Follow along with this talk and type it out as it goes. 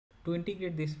To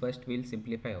integrate this, first we'll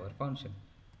simplify our function.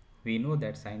 We know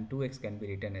that sin 2x can be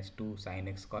written as 2 sin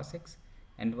x cos x,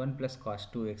 and 1 plus cos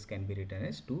 2x can be written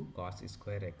as 2 cos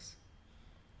square x.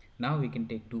 Now we can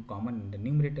take 2 common in the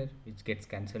numerator, which gets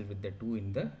cancelled with the 2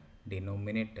 in the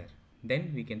denominator.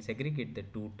 Then we can segregate the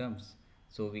two terms.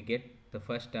 So we get the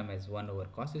first term as 1 over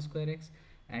cos square x,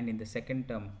 and in the second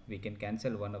term we can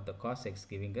cancel one of the cos x,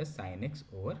 giving us sin x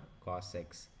over cos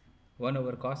x. 1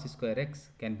 over cos square x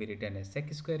can be written as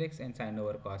sec square x, and sin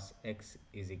over cos x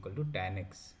is equal to tan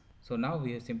x. So now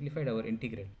we have simplified our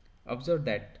integral. Observe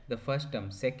that the first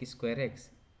term sec square x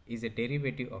is a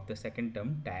derivative of the second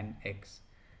term tan x.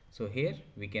 So here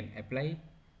we can apply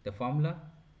the formula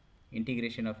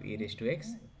integration of e raised to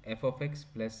x f of x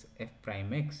plus f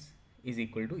prime x is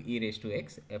equal to e raised to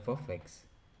x f of x,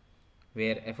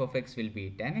 where f of x will be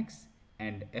tan x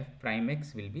and f prime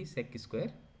x will be sec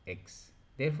square x.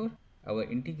 Therefore, our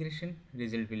integration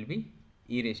result will be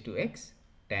e raised to x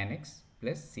tan x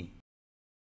plus c.